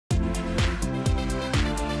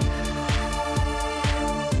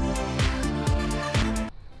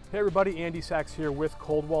Hey everybody, Andy Sachs here with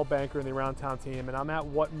Coldwell Banker and the Around Town team, and I'm at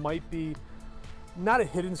what might be not a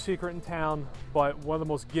hidden secret in town, but one of the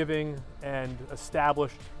most giving and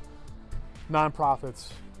established nonprofits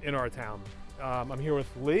in our town. I'm here with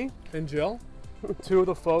Lee and Jill, two of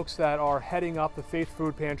the folks that are heading up the FAITH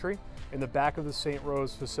Food Pantry in the back of the St.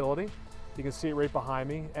 Rose facility. You can see it right behind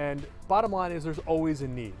me, and bottom line is there's always a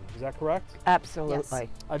need. Is that correct? Absolutely. Yes.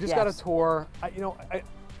 I just got a tour.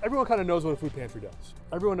 Everyone kind of knows what a food pantry does.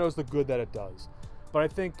 Everyone knows the good that it does. But I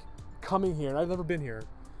think coming here, and I've never been here,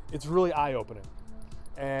 it's really eye-opening.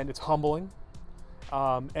 And it's humbling.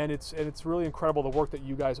 And it's really incredible the work that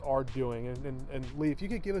you guys are doing. And Lee, if you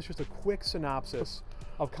could give us just a quick synopsis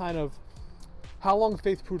of kind of how long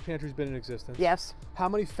FAITH Food Pantry's been in existence. Yes. How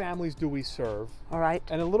many families do we serve? All right.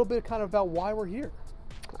 And a little bit kind of about why we're here.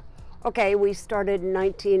 Okay, we started in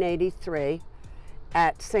 1983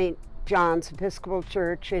 at St. John's Episcopal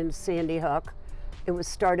Church in Sandy Hook. It was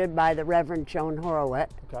started by the Reverend Joan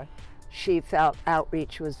Horowitz. Okay. She felt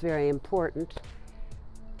outreach was very important.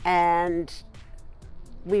 And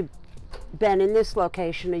we've been in this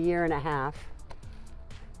location a year and a half.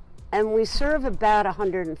 And we serve about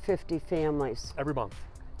 150 families. Every month?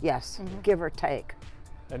 Yes, give or take.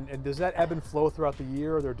 And does that ebb and flow throughout the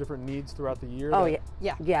year? Are there different needs throughout the year? Oh,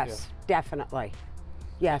 yeah. Yes, definitely.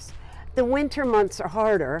 Yes. The winter months are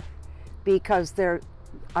harder because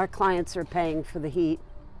our clients are paying for the heat,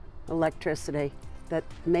 electricity, that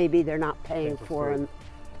maybe they're not paying for.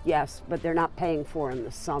 Yes, but they're not paying for in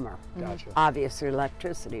the summer. Gotcha. Obviously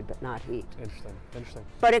electricity, but not heat. Interesting, interesting.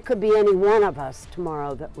 But it could be any one of us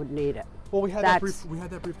tomorrow that would need it. Well, we had that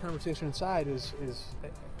brief conversation inside. Is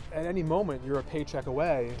at any moment you're a paycheck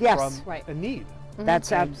away from a need.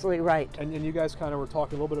 That's absolutely right. And you guys kind of were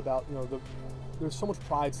talking a little bit about there's so much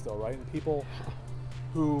pride still, right? And people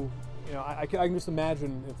who I can just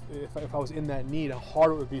imagine if I was in that need, how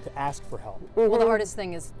hard it would be to ask for help. Well, the hardest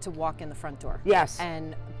thing is to walk in the front door. Yes.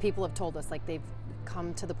 And people have told us, like, they've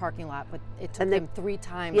come to the parking lot, but it took them 3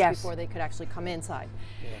 times before they could actually come inside.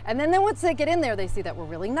 Yeah. And then once they get in there, they see that we're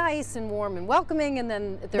really nice and warm and welcoming, and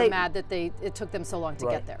then they're mad that it took them so long to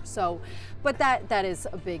get there. So, but that is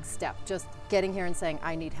a big step, just getting here and saying,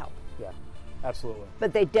 I need help. Yeah, absolutely.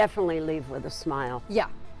 But they definitely leave with a smile. Yeah.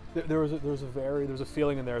 There was a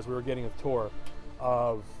feeling in there as we were getting a tour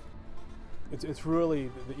of it's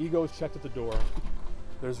really the ego is checked at the door.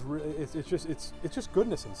 It's just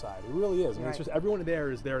goodness inside. It really is. I mean, it's just everyone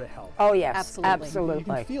there is there to help. Oh yes, absolutely. Absolutely. You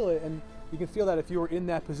can feel it, and you can feel that if you were in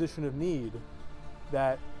that position of need,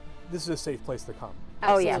 that this is a safe place to come.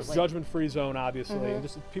 Absolutely. Oh yes, it's a judgment-free zone, obviously, and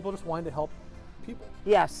people just wanting to help people.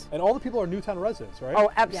 Yes. And all the people are Newtown residents, right? Oh,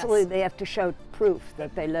 absolutely. Yes. They have to show proof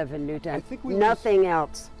that they live in Newtown. I think nothing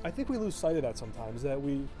else. I think we lose sight of that sometimes, that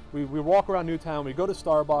we walk around Newtown, we go to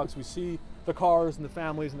Starbucks, we see the cars and the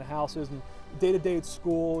families and the houses, and day-to-day at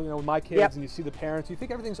school, with my kids, and you see the parents, you think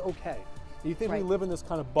everything's okay. You think we live in this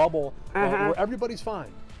kind of bubble where everybody's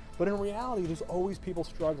fine. But in reality, there's always people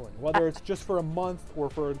struggling, whether it's just for a month or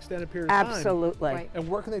for an extended period of time. Absolutely. Right. And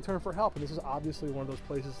where can they turn for help? And this is obviously one of those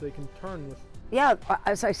places they can turn with. Yeah,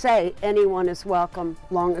 as I say, anyone is welcome,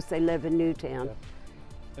 long as they live in Newtown. Yeah.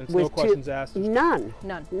 And it's no questions asked. None.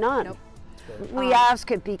 None. None. Nope. We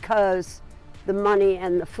ask it because the money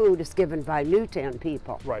and the food is given by Newtown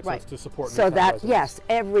people. Right, so it's to support so Newtown that, residents. yes,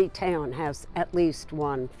 every town has at least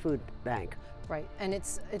one food bank. Right, and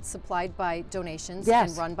it's supplied by donations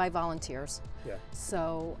Yes. and run by volunteers. Yeah.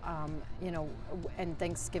 So, and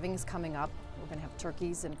Thanksgiving is coming up. We're going to have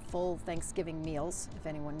turkeys and full Thanksgiving meals if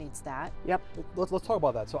anyone needs that. Yep. Let's talk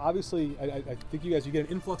about that. So obviously, I think you get an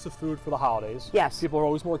influx of food for the holidays. Yes. People are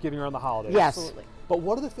always more giving around the holidays. Yes. Absolutely. But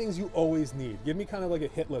what are the things you always need? Give me kind of like a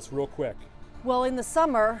hit list real quick. Well, in the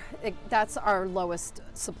summer, that's our lowest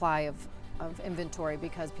supply of inventory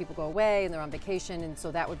because people go away and they're on vacation, and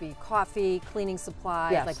so that would be coffee, cleaning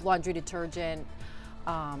supplies, like laundry detergent,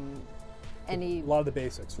 A lot of the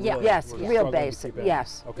basics. Yeah. Really. Yes, We're real struggling to basic. keep in.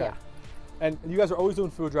 Yes. Okay. Yeah. And you guys are always doing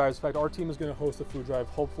food drives. In fact, our team is going to host a food drive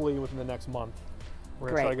hopefully within the next month. We're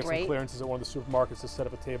going to try to get some clearances at one of the supermarkets to set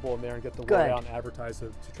up a table in there and get the word out and advertise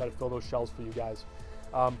to try to fill those shelves for you guys.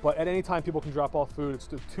 But at any time, people can drop off food. It's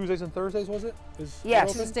Tuesdays and Thursdays, was it?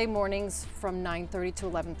 Yes. Tuesday mornings from 9:30 to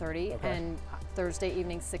 11:30, and Thursday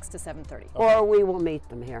evenings 6 to 7:30. Okay. Or we will meet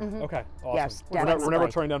them here. Okay, awesome. Yes, We're definitely. never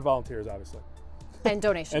turning down volunteers, obviously. And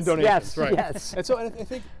donations. And donations, Yes, right. yes. And so I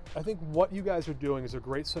think what you guys are doing is a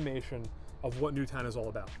great summation of what Newtown is all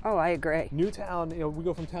about. Oh, I agree. Newtown, we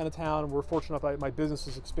go from town to town. We're fortunate enough, my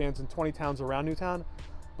business expands in 20 towns around Newtown.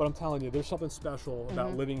 But I'm telling you, there's something special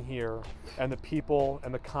about living here and the people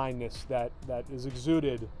and the kindness that is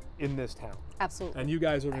exuded in this town. Absolutely. And you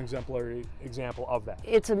guys are an exemplary example of that.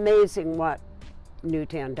 It's amazing what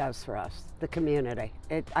Newtown does for us, the community.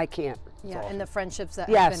 I can't. Yeah, awesome. And the friendships that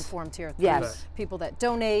have been formed here. Yes. People that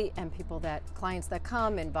donate and clients that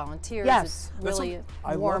come and volunteers. Yes. It's really a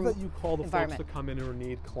I warm love that you call the folks environment. that come in who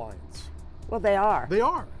need clients. Well, they are. They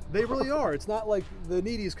are. They really are. It's not like the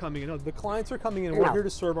needy's coming in. No, the clients are coming in. We're here to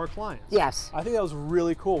serve our clients. Yes. I think that was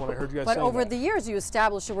really cool when I heard you guys say that. But over the years, you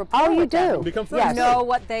establish a rapport. Oh, you with them. do. Become friends. You know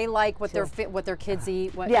what they like, what their kids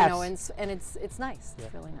eat, what Yes. you know, and it's nice.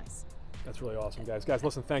 It's really nice. That's really awesome, guys. Guys,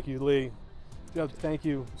 listen, thank you, Lee. Jeff, thank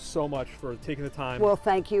you so much for taking the time. Well,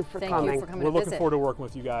 thank you for Thank coming. you for coming We're to looking visit. forward to working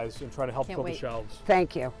with you guys and trying to help Can't fill the wait. shelves.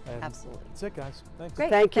 Thank you. And Absolutely. That's it, guys. Thanks.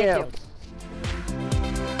 Great. Thank you. Thank you.